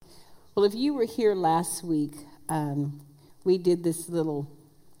Well, if you were here last week, we did this little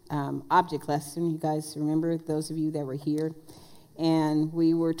object lesson. You guys remember, those of you that were here? And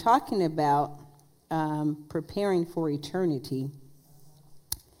we were talking about preparing for eternity.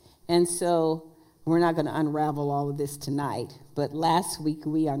 And so we're not going to unravel all of this tonight. But last week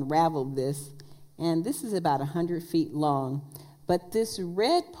we unraveled this. And this is about 100 feet long. But this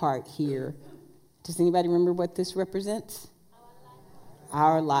red part here, does anybody remember what this represents?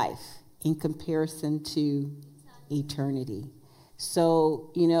 Our life in comparison to eternity. So,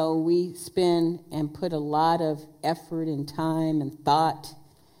 we spend and put a lot of effort and time and thought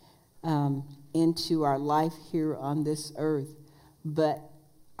into our life here on this earth. But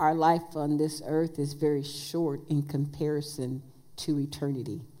our life on this earth is very short in comparison to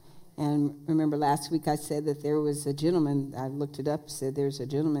eternity. And remember last week I said that there was a gentleman, I looked it up, said there's a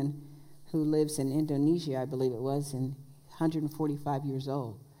gentleman who lives in Indonesia, I believe it was, and 145 years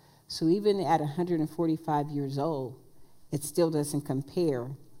old. So even at 145 years old, it still doesn't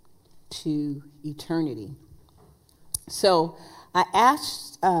compare to eternity. So I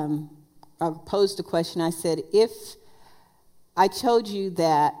posed a question. I said, if I told you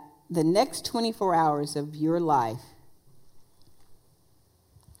that the next 24 hours of your life,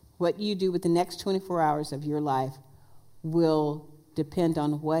 what you do with the next 24 hours of your life will depend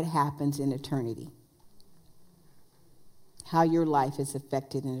on what happens in eternity. How your life is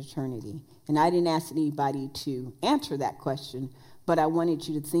affected in eternity. And I didn't ask anybody to answer that question, but I wanted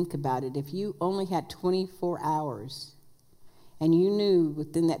you to think about it. If you only had 24 hours and you knew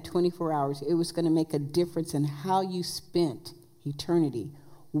within that 24 hours it was going to make a difference in how you spent eternity,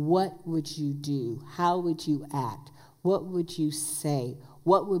 what would you do? How would you act? What would you say?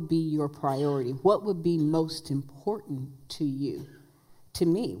 What would be your priority? What would be most important to you? To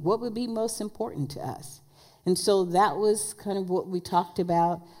me, what would be most important to us? And so that was kind of what we talked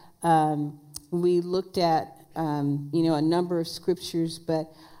about. We looked at, a number of scriptures,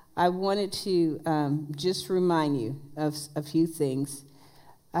 but I wanted to just remind you of a few things.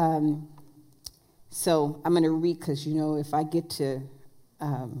 So I'm going to read, because, if I get to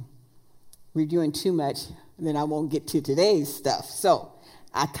reviewing too much, then I won't get to today's stuff. So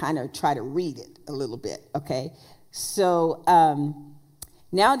I kind of try to read it a little bit, okay? So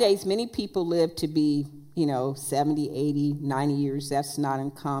nowadays, many people live to be 70, 80, 90 years. That's not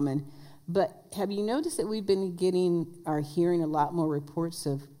uncommon. But have you noticed that we've been hearing a lot more reports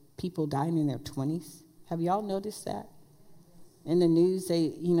of people dying in their 20s? Have y'all noticed that? In the news,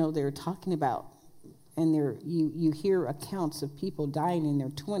 they're talking about, and you hear accounts of people dying in their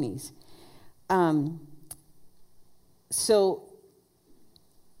 20s. So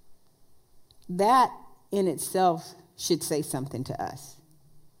that in itself should say something to us.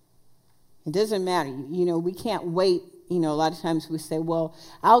 It doesn't matter. We can't wait. A lot of times we say, well,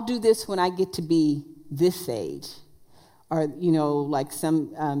 I'll do this when I get to be this age. Or, like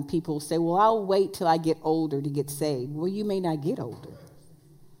some people say, well, I'll wait till I get older to get saved. Well, you may not get older.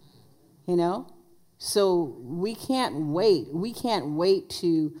 So we can't wait. We can't wait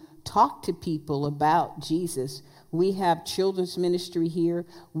to talk to people about Jesus. We have children's ministry here.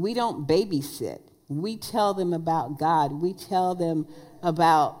 We don't babysit. We tell them about God. We tell them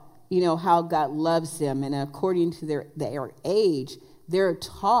about how God loves them. And according to their age, they're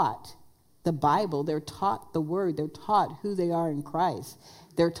taught the Bible. They're taught the Word. They're taught who they are in Christ.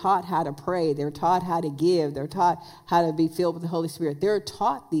 They're taught how to pray. They're taught how to give. They're taught how to be filled with the Holy Spirit. They're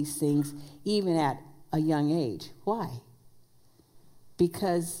taught these things even at a young age. Why?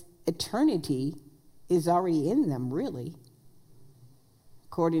 Because eternity is already in them, really.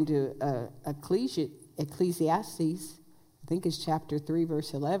 According to Ecclesiastes, I think it's chapter 3,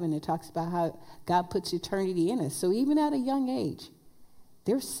 verse 11, it talks about how God puts eternity in us. So even at a young age,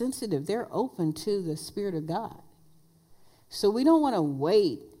 they're sensitive. They're open to the Spirit of God. So we don't want to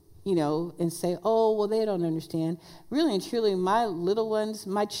wait, and say, oh, well, they don't understand. Really and truly, my little ones,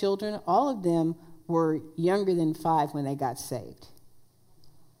 my children, all of them were younger than 5 when they got saved.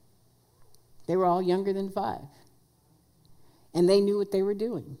 They were all younger than 5. And they knew what they were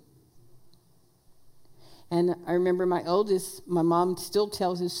doing. And I remember my oldest, my mom still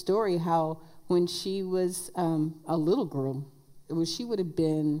tells this story, how when she was a little girl, she would have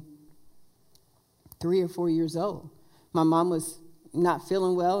been 3 or 4 years old. My mom was not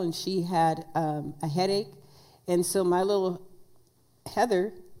feeling well, and she had a headache. And so my little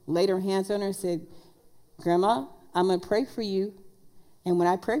Heather laid her hands on her and said, Grandma, I'm going to pray for you. And when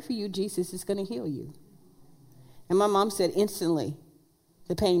I pray for you, Jesus is going to heal you. And my mom said instantly,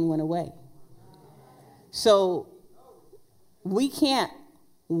 the pain went away. So we can't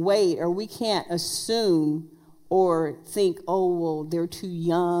wait, or we can't assume or think, oh, well, they're too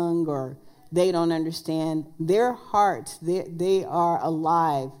young or they don't understand. Their hearts, they are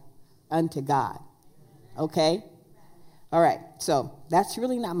alive unto God. Okay? All right. So that's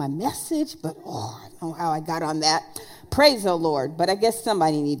really not my message, but I don't know how I got on that. Praise the Lord. But I guess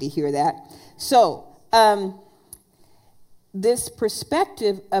somebody need to hear that. So this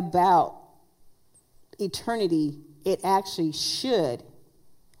perspective about eternity, it actually should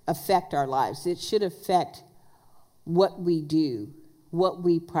affect our lives. It should affect what we do, what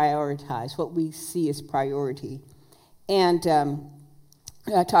we prioritize, what we see as priority. And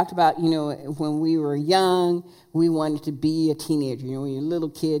I talked about, when we were young, we wanted to be a teenager. When you're a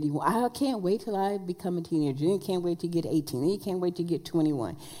little kid, I can't wait till I become a teenager. Then you can't wait to get 18. Then you can't wait to get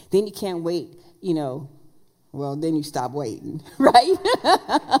 21. Then you can't wait, well, then you stop waiting, right?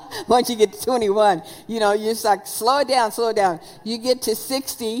 Once you get to 21, you're just like, slow it down. You get to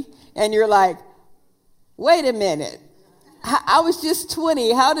 60, and you're like, wait a minute. I was just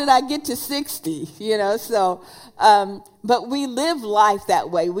 20. How did I get to 60? But we live life that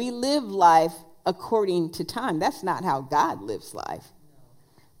way. We live life according to time. That's not how God lives life.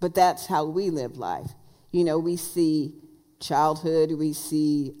 But that's how we live life. We see childhood, we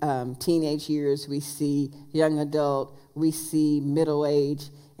see teenage years, we see young adult, we see middle age,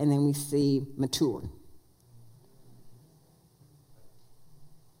 and then we see mature.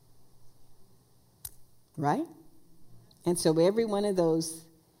 Right? And so every one of those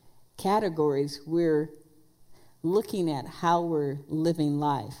categories, we're looking at how we're living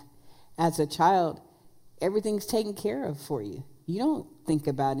life. As a child, everything's taken care of for you. You don't think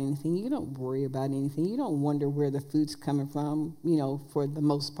about anything. You don't worry about anything. You don't wonder where the food's coming from, for the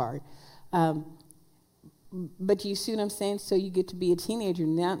most part. But you see what I'm saying? So you get to be a teenager.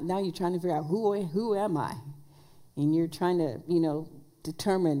 Now you're trying to figure out who am I? And you're trying to,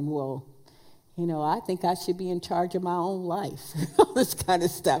 determine, well, I think I should be in charge of my own life. All this kind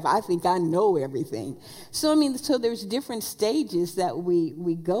of stuff. I think I know everything. So, so there's different stages that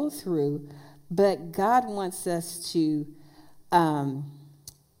we go through, but God wants us to, I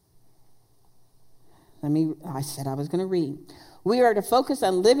said I was going to read. We are to focus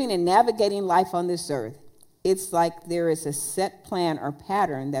on living and navigating life on this earth. It's like there is a set plan or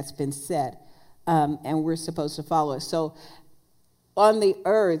pattern that's been set, and we're supposed to follow it. So on the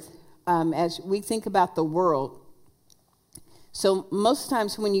earth, as we think about the world, so most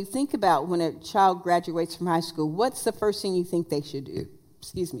times when you think about when a child graduates from high school, what's the first thing you think they should do?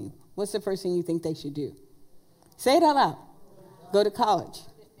 What's the first thing you think they should do? Say it out loud. Go to college.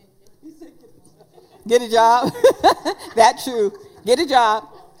 Get a job. That's true. Get a job.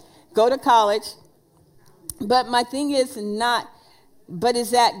 Go to college. But my thing is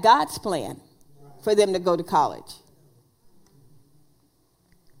is that God's plan for them to go to college?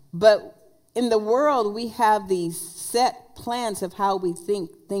 But in the world, we have these set plans of how we think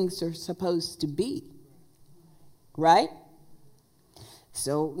things are supposed to be. Right?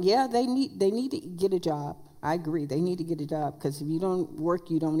 So, yeah, they need to get a job. I agree. They need to get a job because if you don't work,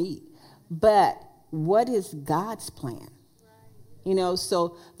 you don't eat. But what is God's plan?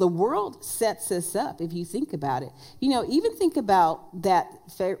 So the world sets us up, if you think about it. Even think about that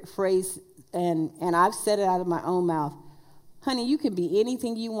phrase, and I've said it out of my own mouth. Honey, you can be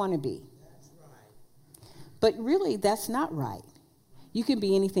anything you want to be. That's right. But really, that's not right. You can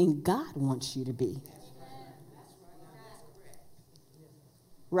be anything God wants you to be.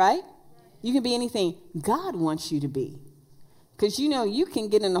 Right? You can be anything God wants you to be. Because, you can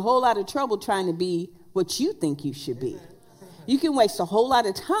get in a whole lot of trouble trying to be what you think you should be. You can waste a whole lot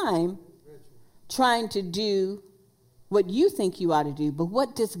of time trying to do what you think you ought to do. But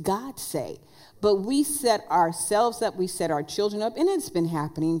what does God say? But we set ourselves up, we set our children up, and it's been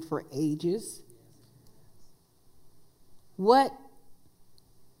happening for ages.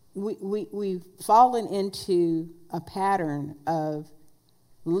 We've fallen into a pattern of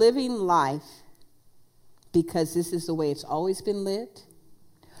living life because this is the way it's always been lived,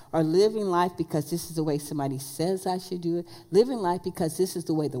 or living life because this is the way somebody says I should do it, living life because this is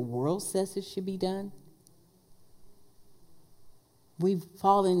the way the world says it should be done. We've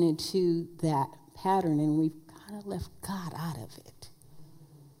fallen into that pattern and we've kind of left God out of it.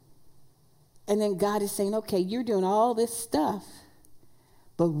 And then God is saying, okay, you're doing all this stuff,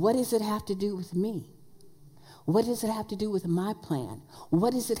 but what does it have to do with me? What does it have to do with my plan?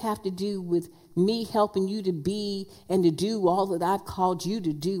 What does it have to do with me helping you to be and to do all that I've called you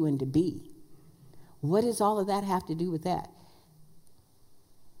to do and to be? What does all of that have to do with that?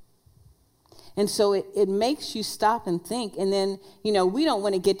 And so it makes you stop and think. And then, we don't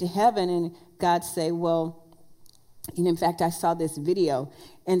want to get to heaven and God say, well, And in fact, I saw this video,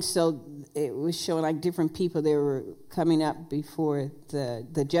 and so it was showing like different people that were coming up before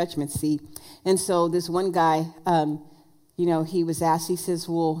the judgment seat. And so this one guy, he was asked, he says,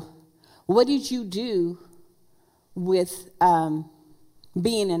 well, what did you do with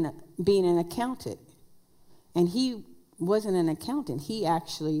being an accountant? And he wasn't an accountant. He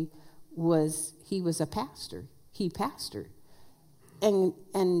actually was a pastor. He pastored. And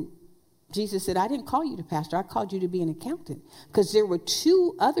Jesus said, I didn't call you to pastor. I called you to be an accountant. Because there were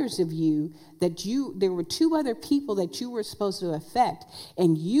two others of you there were two other people that you were supposed to affect.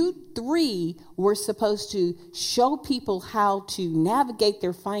 And you three were supposed to show people how to navigate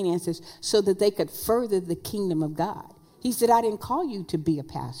their finances so that they could further the kingdom of God. He said, I didn't call you to be a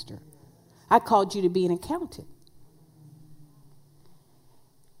pastor. I called you to be an accountant.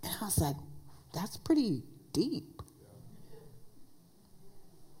 And I was like, that's pretty deep.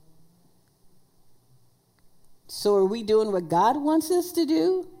 So are we doing what God wants us to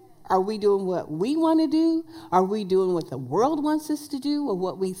do? Are we doing what we want to do? Are we doing what the world wants us to do, or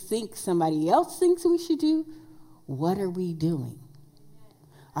what we think somebody else thinks we should do? What are we doing?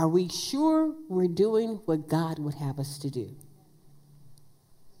 Are we sure we're doing what God would have us to do?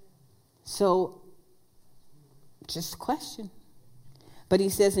 So, just a question. But he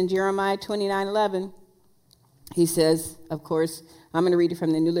says in Jeremiah 29:11, he says, of course, I'm going to read it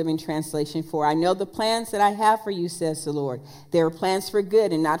from the New Living Translation. For I know the plans that I have for you, says the Lord. They are plans for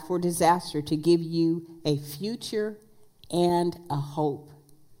good and not for disaster, to give you a future and a hope.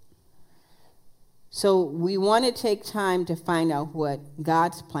 So we want to take time to find out what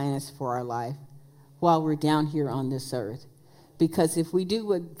God's plan is for our life while we're down here on this earth. Because if we do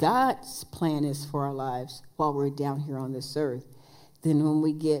what God's plan is for our lives while we're down here on this earth, then when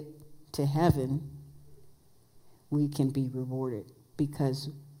we get to heaven, we can be rewarded because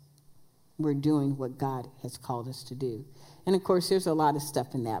we're doing what God has called us to do. And of course, there's a lot of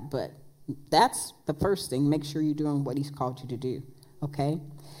stuff in that, but that's the first thing. Make sure you're doing what he's called you to do, okay?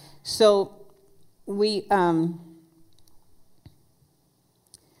 So we don't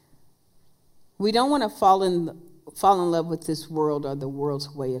want to fall in love with this world or the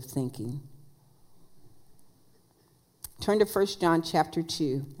world's way of thinking. Turn to 1 John chapter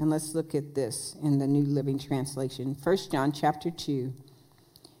 2, and let's look at this in the New Living Translation. 1 John chapter 2,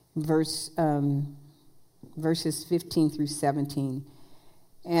 verses 15 through 17.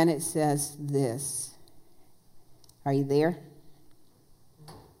 And it says this. Are you there?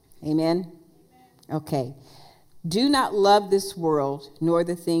 Amen? Okay. Do not love this world, nor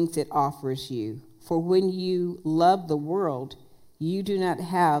the things it offers you. For when you love the world, you do not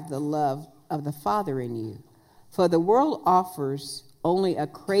have the love of the Father in you. For the world offers only a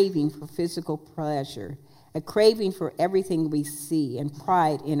craving for physical pleasure, a craving for everything we see, and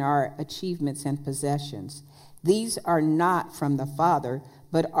pride in our achievements and possessions. These are not from the Father,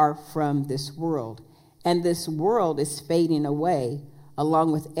 but are from this world. And this world is fading away,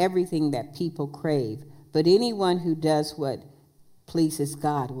 along with everything that people crave. But anyone who does what pleases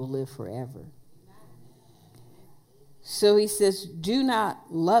God will live forever. So he says, do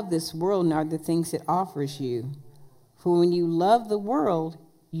not love this world nor the things it offers you. For when you love the world,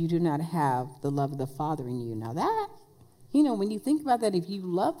 you do not have the love of the Father in you. Now that, when you think about that, if you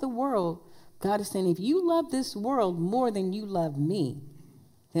love the world, God is saying, if you love this world more than you love me,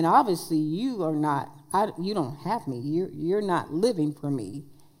 then obviously you don't have me. You're not living for me.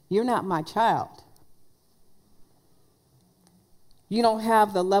 You're not my child. You don't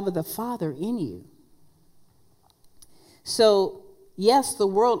have the love of the Father in you. So, yes, the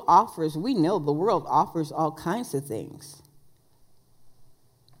world offers all kinds of things.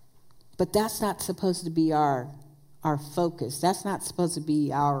 But that's not supposed to be our focus. That's not supposed to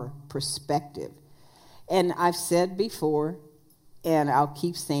be our perspective. And I've said before, and I'll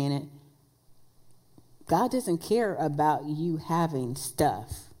keep saying it, God doesn't care about you having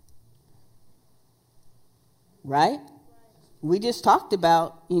stuff. Right? We just talked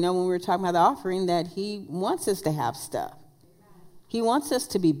about, when we were talking about the offering, that he wants us to have stuff. He wants us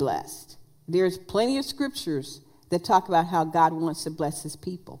to be blessed. There's plenty of scriptures that talk about how God wants to bless his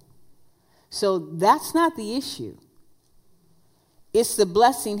people. So that's not the issue. It's the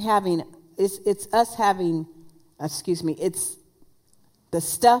blessing it's the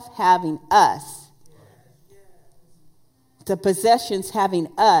stuff having us. The possessions having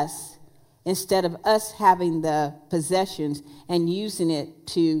us, instead of us having the possessions and using it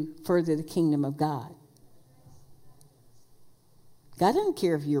to further the kingdom of God. God doesn't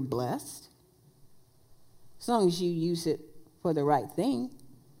care if you're blessed, as long as you use it for the right thing.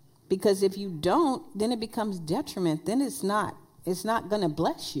 Because if you don't, then it becomes detriment. Then it's not going to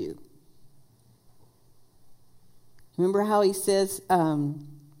bless you. Remember how he says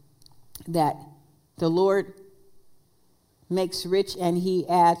that the Lord makes rich and he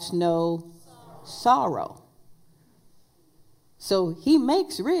adds no sorrow. So he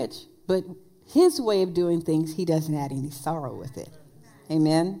makes rich, but his way of doing things, he doesn't add any sorrow with it.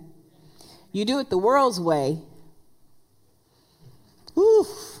 Amen. You do it the world's way, whew,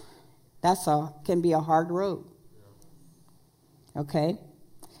 can be a hard road. Okay?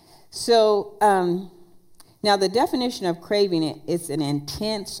 So, now the definition of craving it is an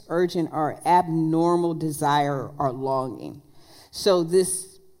intense, urgent, or abnormal desire or longing. So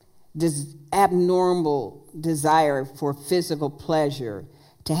this abnormal desire for physical pleasure,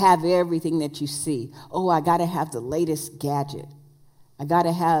 to have everything that you see. Oh, I got to have the latest gadget. I got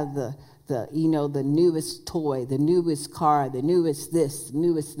to have the newest toy, the newest car, the newest this, the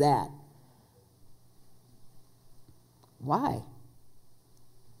newest that. Why?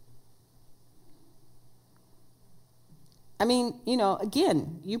 I mean,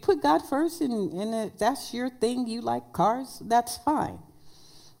 again, you put God first and if that's your thing, you like cars, that's fine.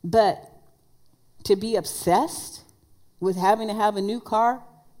 But to be obsessed with having to have a new car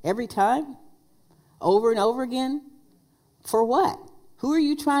every time, over and over again, for what? Who are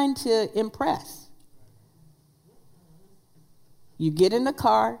you trying to impress? You get in the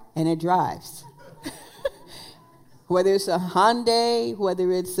car and it drives. Whether it's a Hyundai,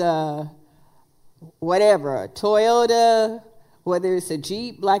 whether it's a Toyota, whether it's a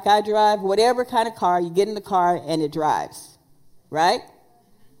Jeep like I drive, whatever kind of car, you get in the car and it drives, right?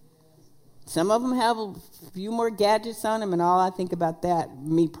 Some of them have a few more gadgets on them and all. I think about that,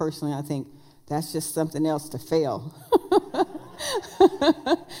 me personally, I think that's just something else to fail.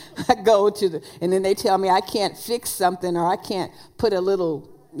 I go and then they tell me I can't fix something or I can't put a little,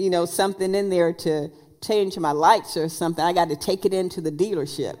 something in there to change my lights or something. I got to take it into the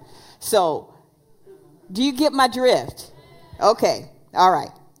dealership. So, do you get my drift? Okay. All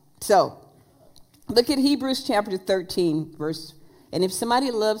right. So, look at Hebrews chapter 13, verse. And if somebody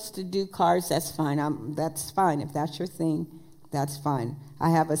loves to do cars, that's fine. That's fine. If that's your thing, that's fine.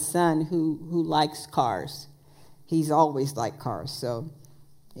 I have a son who likes cars. He's always liked cars. So,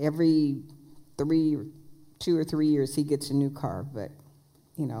 every 2 or 3 years, he gets a new car. But,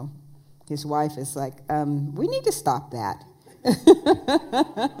 his wife is like, we need to stop that.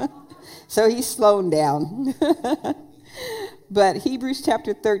 So he's slowing down. But Hebrews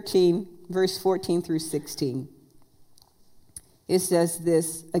chapter 13, verse 14 through 16. It says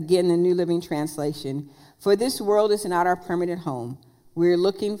this, again, the New Living Translation. For this world is not our permanent home. We're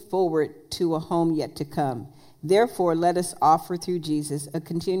looking forward to a home yet to come. Therefore, let us offer through Jesus a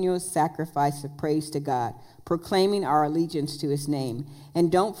continuous sacrifice of praise to God, proclaiming our allegiance to his name.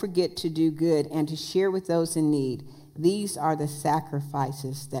 And don't forget to do good and to share with those in need. These are the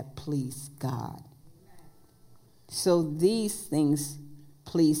sacrifices that please God. So these things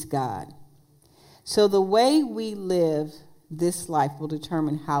please God. So the way we live this life will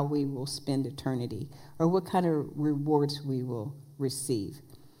determine how we will spend eternity or what kind of rewards we will receive.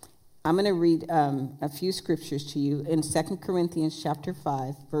 I'm going to read a few scriptures to you in 2 Corinthians chapter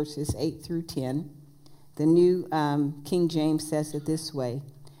 5, verses 8 through 10. The New King James says it this way.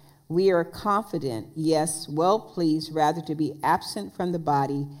 We are confident, yes, well pleased, rather to be absent from the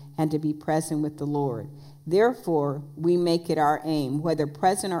body and to be present with the Lord. Therefore, we make it our aim, whether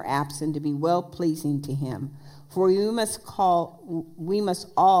present or absent, to be well pleasing to him. For we must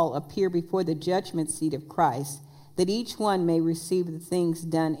all appear before the judgment seat of Christ, that each one may receive the things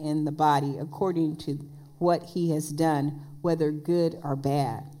done in the body according to what he has done, whether good or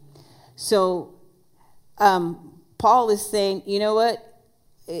bad. So, Paul is saying, you know what?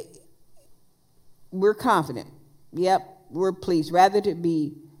 We're confident. Yep, we're pleased. Rather to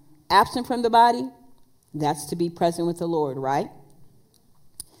be absent from the body, that's to be present with the Lord, right?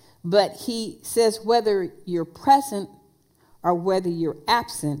 But he says whether you're present or whether you're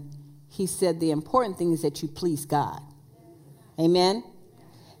absent, he said the important thing is that you please God. Amen?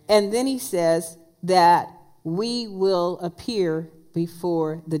 And then he says that we will appear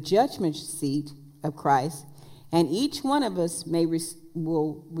before the judgment seat of Christ, and each one of us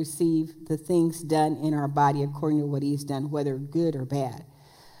will receive the things done in our body according to what he's done, whether good or bad.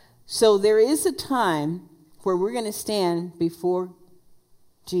 So there is a time where we're going to stand before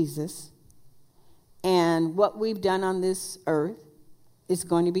Jesus, and what we've done on this earth is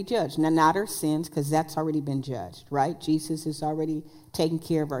going to be judged. Now, not our sins, because that's already been judged, right? Jesus has already taken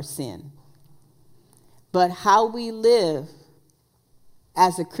care of our sin. But how we live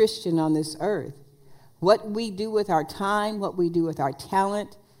as a Christian on this earth, what we do with our time, what we do with our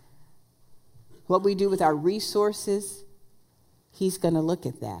talent, what we do with our resources, he's going to look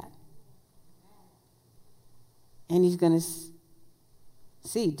at that. And he's going to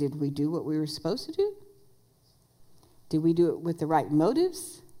see, did we do what we were supposed to do? Did we do it with the right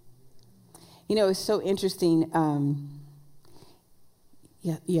motives? You know, it's so interesting.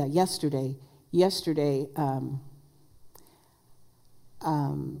 Yesterday,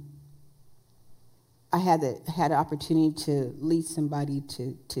 I had the opportunity to lead somebody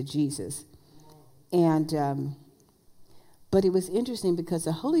to Jesus. And but it was interesting because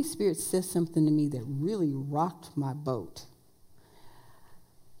the Holy Spirit said something to me that really rocked my boat.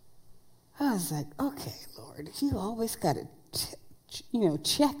 I was like, okay, Lord, you always got to,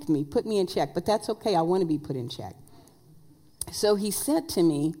 check me, put me in check. But that's okay. I want to be put in check. So he said to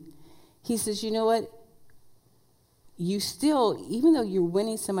me, he says, you know what? You still, even though you're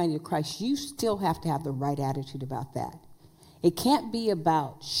winning somebody to Christ, you still have to have the right attitude about that. It can't be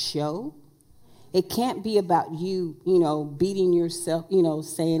about show. It can't be about you, beating yourself,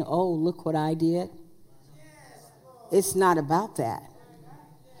 saying, oh, look what I did. It's not about that.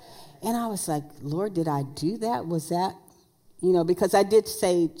 And I was like, Lord, did I do that? Was that, because I did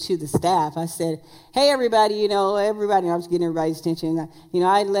say to the staff, I said, hey, everybody, I was getting everybody's attention.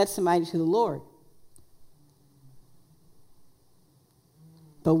 I led somebody to the Lord.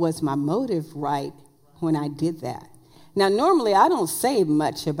 But was my motive right when I did that? Now, normally I don't say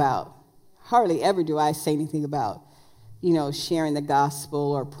much about, hardly ever do I say anything about, sharing the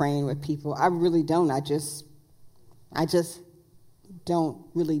gospel or praying with people. I really don't. I just don't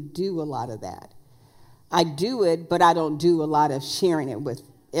really do a lot of that. I do it, but I don't do a lot of sharing it with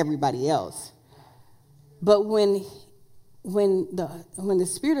everybody else. But when the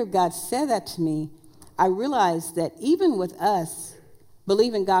Spirit of God said that to me, I realized that even with us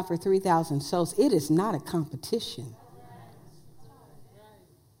believing God for 3,000 souls, it is not a competition.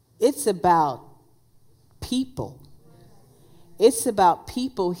 It's about people. It's about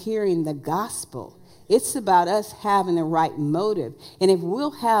people hearing the gospel. It's about us having the right motive. And if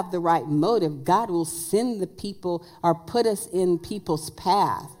we'll have the right motive, God will send the people or put us in people's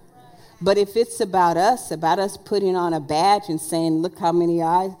path. But if it's about us putting on a badge and saying, look how many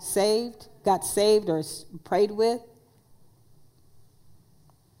I got saved or prayed with,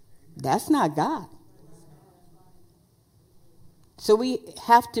 that's not God. So we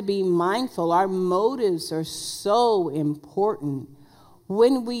have to be mindful. Our motives are so important.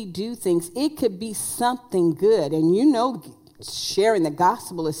 When we do things, it could be something good. And sharing the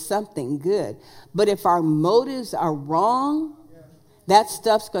gospel is something good. But if our motives are wrong, that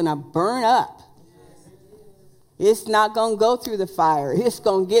stuff's going to burn up. It's not going to go through the fire. It's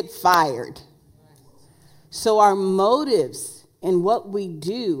going to get fired. So our motives and what we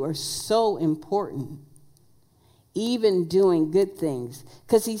do are so important. Even doing good things.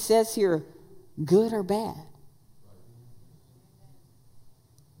 Because he says here, good or bad.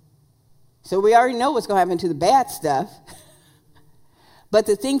 So we already know what's going to happen to the bad stuff. But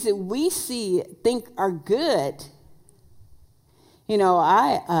the things that we think are good, one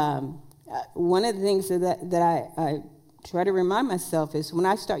of the things that I try to remind myself is when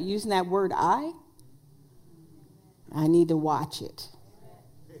I start using that word I need to watch it.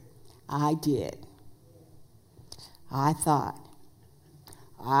 I did. I thought.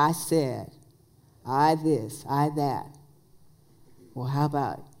 I said. I this. I that. Well, how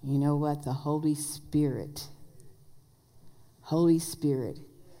about, you know what? The Holy Spirit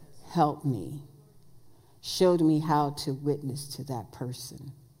helped me, showed me how to witness to that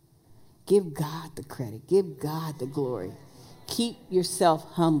person. Give God the credit. Give God the glory. Keep yourself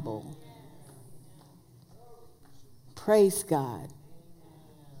humble. Praise God.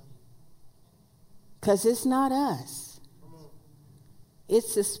 Because it's not us.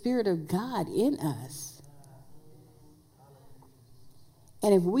 It's the Spirit of God in us.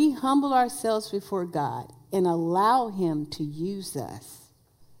 And if we humble ourselves before God and allow him to use us,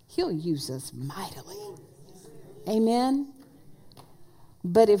 he'll use us mightily. Amen?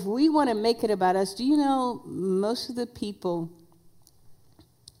 But if we want to make it about us, do you know most of the people,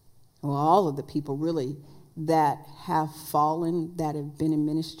 well, all of the people really, that have fallen, that have been in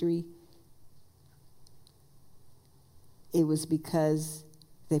ministry, it was because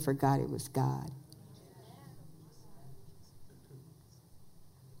they forgot it was God.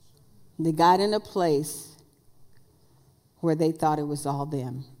 They got in a place where they thought it was all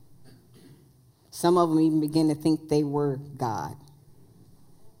them. Some of them even began to think they were God.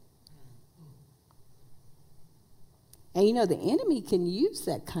 And the enemy can use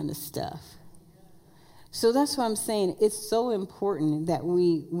that kind of stuff. So that's why I'm saying it's so important that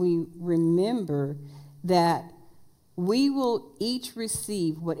we remember that we will each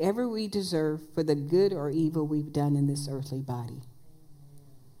receive whatever we deserve for the good or evil we've done in this earthly body.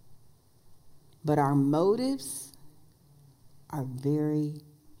 But our motives are very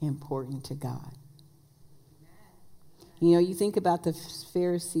important to God. You know, you think about the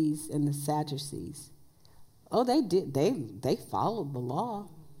Pharisees and the Sadducees. Oh, they followed the law.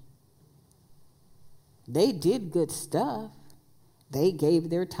 They did good stuff. They gave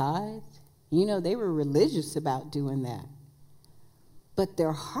their tithe. You know, they were religious about doing that. But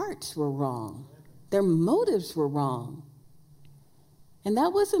their hearts were wrong. Their motives were wrong. And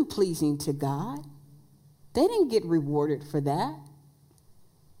that wasn't pleasing to God. They didn't get rewarded for that.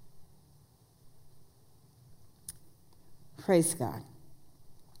 Praise God.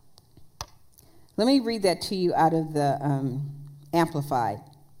 Let me read that to you out of the Amplified.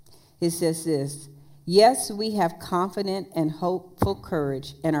 It says this: yes, we have confident and hopeful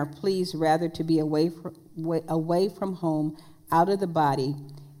courage and are pleased rather to be away from home, out of the body,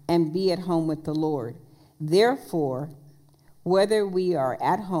 and be at home with the Lord. Therefore, whether we are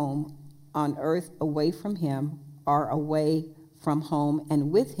at home on earth away from him or away from home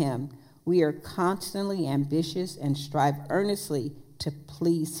and with him, we are constantly ambitious and strive earnestly to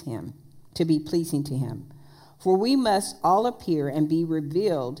please him, to be pleasing to him. For we must all appear and be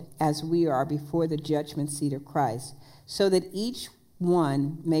revealed as we are before the judgment seat of Christ, so that each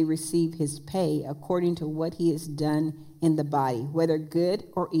one may receive his pay according to what he has done in the body, whether good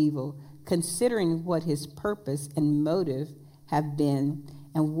or evil, considering what his purpose and motive have been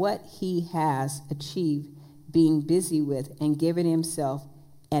and what he has achieved, being busy with and given himself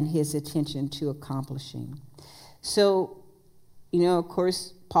and his attention to accomplishing. So, you know, of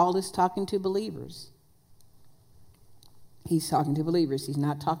course, Paul is talking to believers. He's talking to believers. He's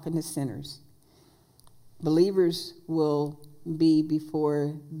not talking to sinners. Believers will be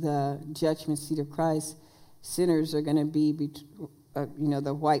before the judgment seat of Christ. Sinners are going to be,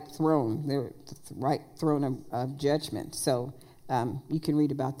 the white throne, the right throne of judgment. So you can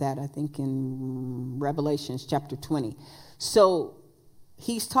read about that, I think, in Revelations chapter 20. So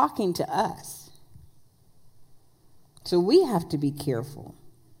he's talking to us. So we have to be careful.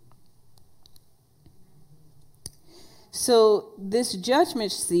 So this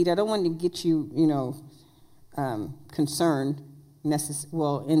judgment seat, I don't want to get you, concerned.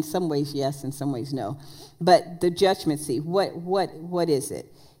 Well, in some ways, yes, in some ways, no. But the judgment seat, what is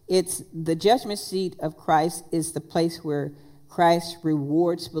it? It's the judgment seat of Christ is the place where Christ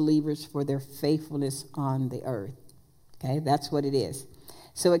rewards believers for their faithfulness on the earth. Okay, that's what it is.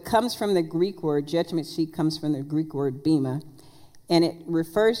 So it comes from the Greek word, judgment seat comes from the Greek word bema, and it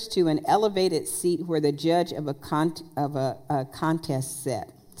refers to an elevated seat where the judge of a contest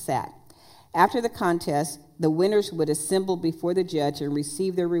sat. After the contest, the winners would assemble before the judge and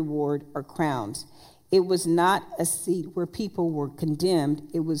receive their reward or crowns. It was not a seat where people were condemned.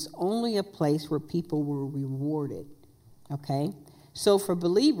 It was only a place where people were rewarded. Okay? So for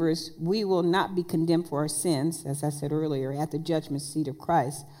believers, we will not be condemned for our sins, as I said earlier, at the judgment seat of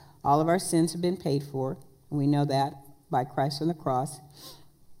Christ. All of our sins have been paid for. We know that by Christ on the cross.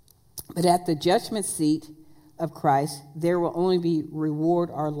 But at the judgment seat of Christ, there will only be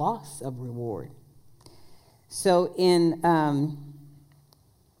reward or loss of reward. So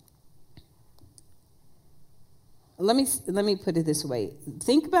let me put it this way.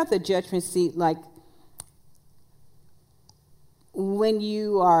 Think about the judgment seat like when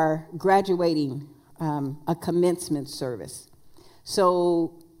you are graduating a commencement service.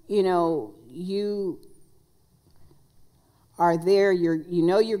 So, you are there,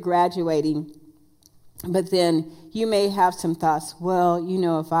 you're graduating, but then you may have some thoughts, well,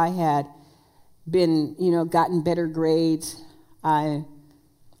 if I had been, gotten better grades, I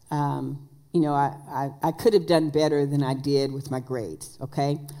could have done better than I did with my grades,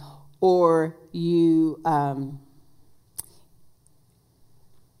 okay? Or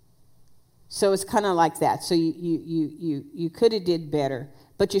so it's kind of like that. So you could have did better,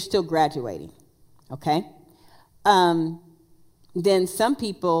 but you're still graduating, okay? Then some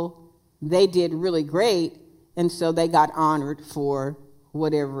people, they did really great, and so they got honored for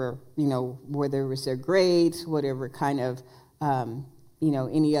whatever, whether it was their grades, whatever kind of,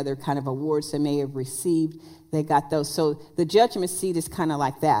 any other kind of awards they may have received, they got those. So the judgment seat is kind of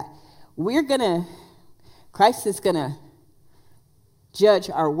like that. Christ is going to judge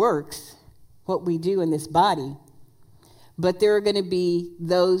our works, what we do in this body, but there are going to be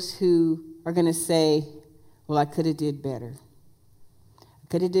those who are going to say, well, I could have did better. I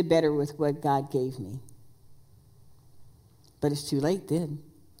could have did better with what God gave me. But it's too late then,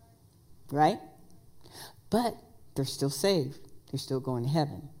 right? But they're still saved. They're still going to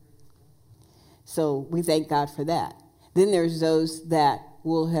heaven. So we thank God for that. Then there's those that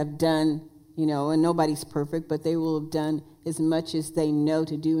will have done, and nobody's perfect, but they will have done as much as they know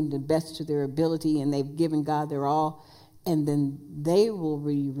to do and the best to their ability, and they've given God their all. and then they will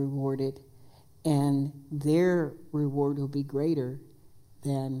be rewarded, and their reward will be greater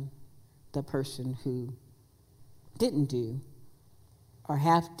than the person who didn't do, or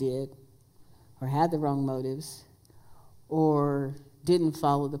half did, or had the wrong motives, or didn't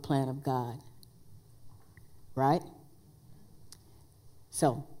follow the plan of God. Right?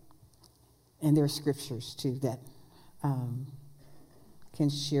 So, and there are scriptures too that we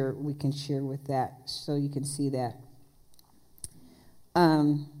can share with that, so you can see that.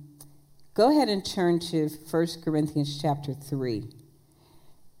 Go ahead and turn to 1 Corinthians chapter 3.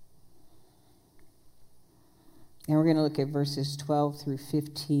 And we're going to look at verses 12 through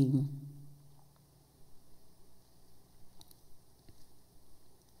 15.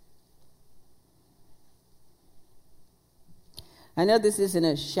 I know this isn't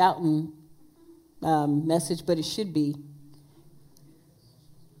a shouting message, but it should be.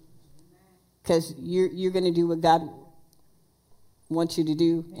 Because you're going to do what God wants you to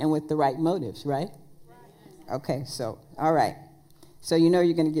do, and with the right motives, right? Okay, so, all right. So you know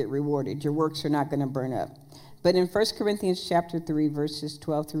you're going to get rewarded. Your works are not going to burn up. But in 1 Corinthians chapter 3, verses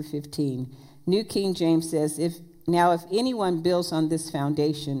 12 through 15, New King James says, if anyone builds on this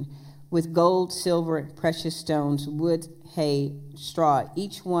foundation with gold, silver, precious stones, wood, hay, straw,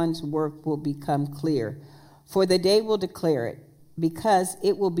 each one's work will become clear. For the day will declare it, because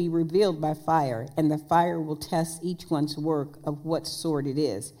it will be revealed by fire, and the fire will test each one's work of what sort it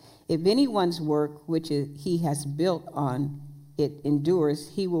is. If anyone's work which he has built on it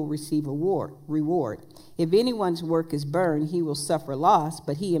endures, he will receive a reward. If anyone's work is burned, he will suffer loss,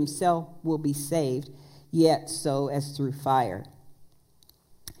 but he himself will be saved, yet so as through fire.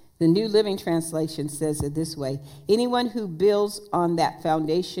 The New Living Translation says it this way: anyone who builds on that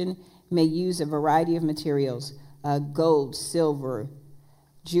foundation may use a variety of materials, gold, silver,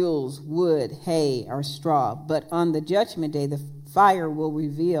 jewels, wood, hay, or straw. But on the judgment day, the fire will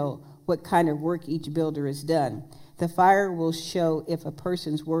reveal what kind of work each builder has done. The fire will show if a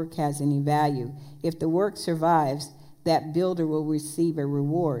person's work has any value. If the work survives, that builder will receive a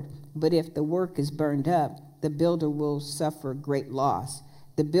reward. But if the work is burned up, the builder will suffer great loss.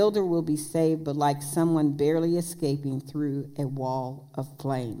 The builder will be saved, but like someone barely escaping through a wall of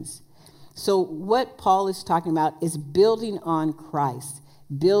flames. So what Paul is talking about is building on Christ,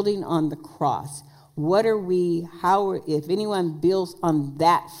 building on the cross. If anyone builds on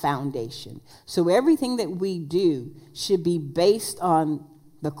that foundation. So everything that we do should be based on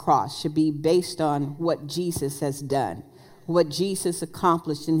the cross, should be based on what Jesus has done, what Jesus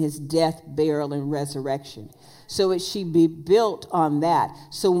accomplished in his death, burial, and resurrection. So it should be built on that.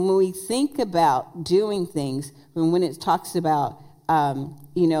 So when we think about doing things, when it talks about,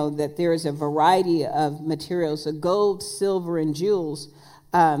 that there is a variety of materials, so gold, silver, and jewels,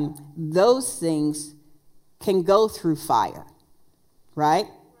 those things can go through fire, right?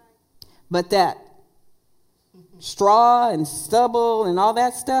 But that straw and stubble and all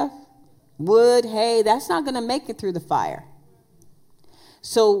that stuff, wood, hay, that's not going to make it through the fire.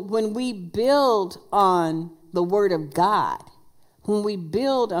 So when we build on the Word of God, when we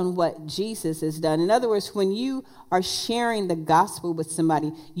build on what Jesus has done, in other words, when you are sharing the gospel with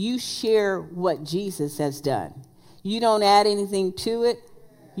somebody, you share what Jesus has done. You don't add anything to it.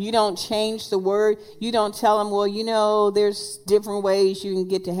 You don't change the word. You don't tell them, well, there's different ways you can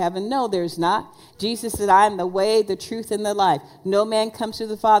get to heaven. No, there's not. Jesus said, I am the way, the truth, and the life. No man comes to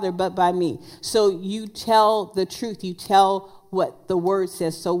the Father but by me. So you tell the truth. You tell what the word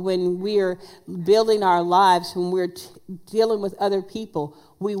says. So when we're building our lives, when we're dealing with other people,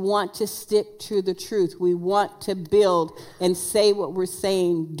 we want to stick to the truth. We want to build and say what we're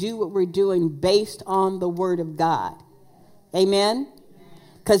saying, do what we're doing based on the word of God. Amen?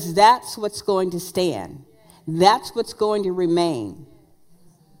 Because that's what's going to stand. That's what's going to remain.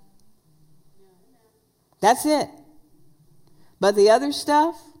 That's it. But the other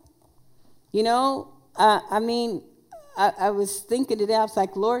stuff, I was thinking today, I was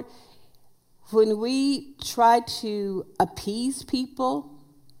like, Lord, when we try to appease people,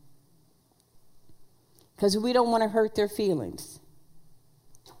 because we don't want to hurt their feelings.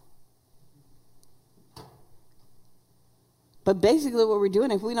 But basically what we're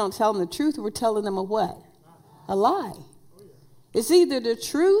doing, if we don't tell them the truth, we're telling them a what? A lie. It's either the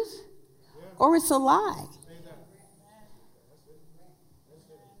truth or it's a lie.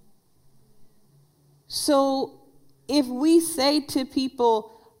 So if we say to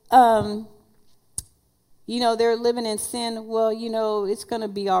people, they're living in sin, well, it's going to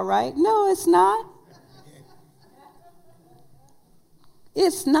be all right. No, it's not.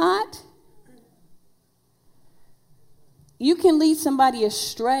 It's not. You can lead somebody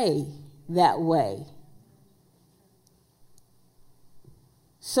astray that way.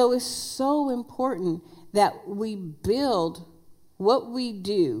 So it's so important that we build what we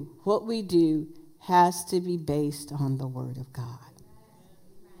do. What we do has to be based on the Word of God.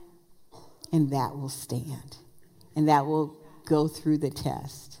 And that will stand. And that will go through the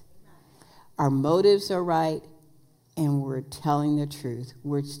test. Our motives are right, and we're telling the truth.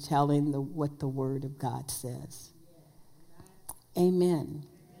 We're telling what the Word of God says. Amen.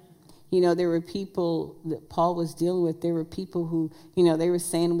 You know, there were people that Paul was dealing with. There were people who, you know, they were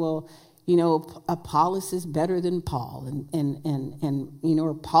saying, well, you know, Apollos is better than Paul. And you know,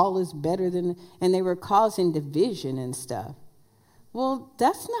 or Paul is better than, and they were causing division and stuff. Well,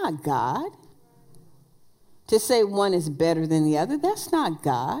 that's not God. To say one is better than the other, that's not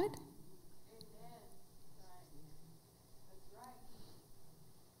God.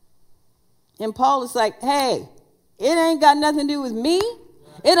 And Paul is like, hey, it ain't got nothing to do with me.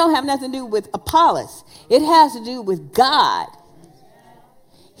 It don't have nothing to do with Apollos. It has to do with God.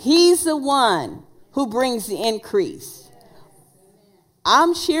 He's the one who brings the increase.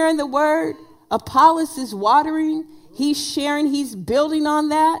 I'm sharing the word. Apollos is watering. He's sharing. He's building on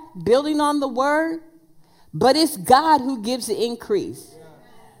that, building on the word. But it's God who gives the increase.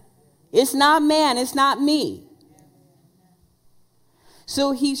 It's not man. It's not me.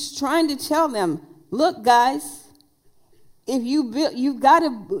 So he's trying to tell them, look, guys, if you build, you've got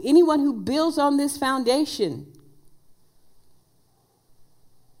to, anyone who builds on this foundation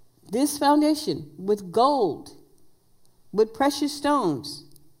with gold, with precious stones,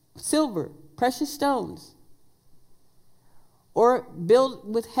 silver, precious stones, or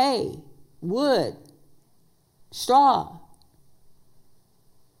build with hay, wood, straw.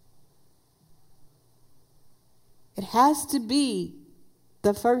 It has to be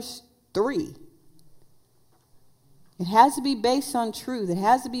the first three. It has to be based on truth. It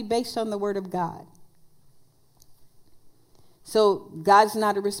has to be based on the Word of God. So God's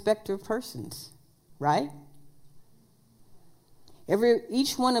not a respecter of persons, right?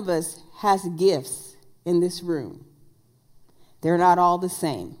 Each one of us has gifts in this room. They're not all the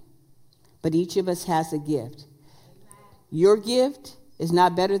same, but each of us has a gift. Your gift is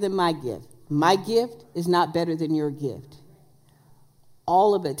not better than my gift. My gift is not better than your gift.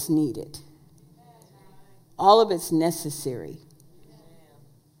 All of it's needed. All of it's necessary.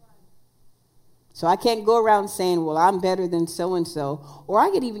 So I can't go around saying, well, I'm better than so-and-so. Or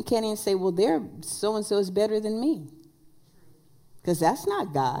can't even say, well, they're so-and-so is better than me. Because that's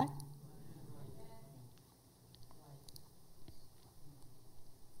not God.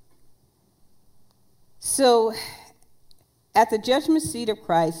 So at the judgment seat of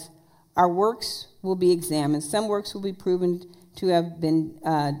Christ, our works will be examined. Some works will be proven to have been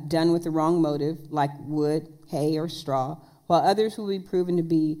done with the wrong motive, like wood, hay, or straw, while others will be proven to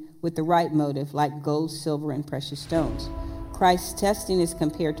be with the right motive, like gold, silver, and precious stones. Christ's testing is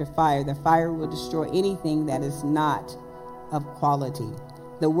compared to fire. The fire will destroy anything that is not of quality.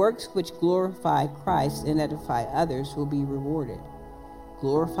 The works which glorify Christ and edify others will be rewarded.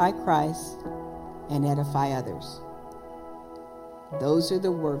 Glorify Christ and edify others. Those are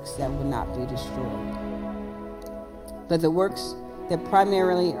the works that will not be destroyed. But the works that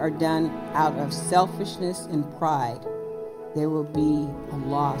primarily are done out of selfishness and pride, there will be a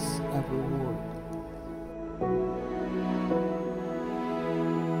loss of reward.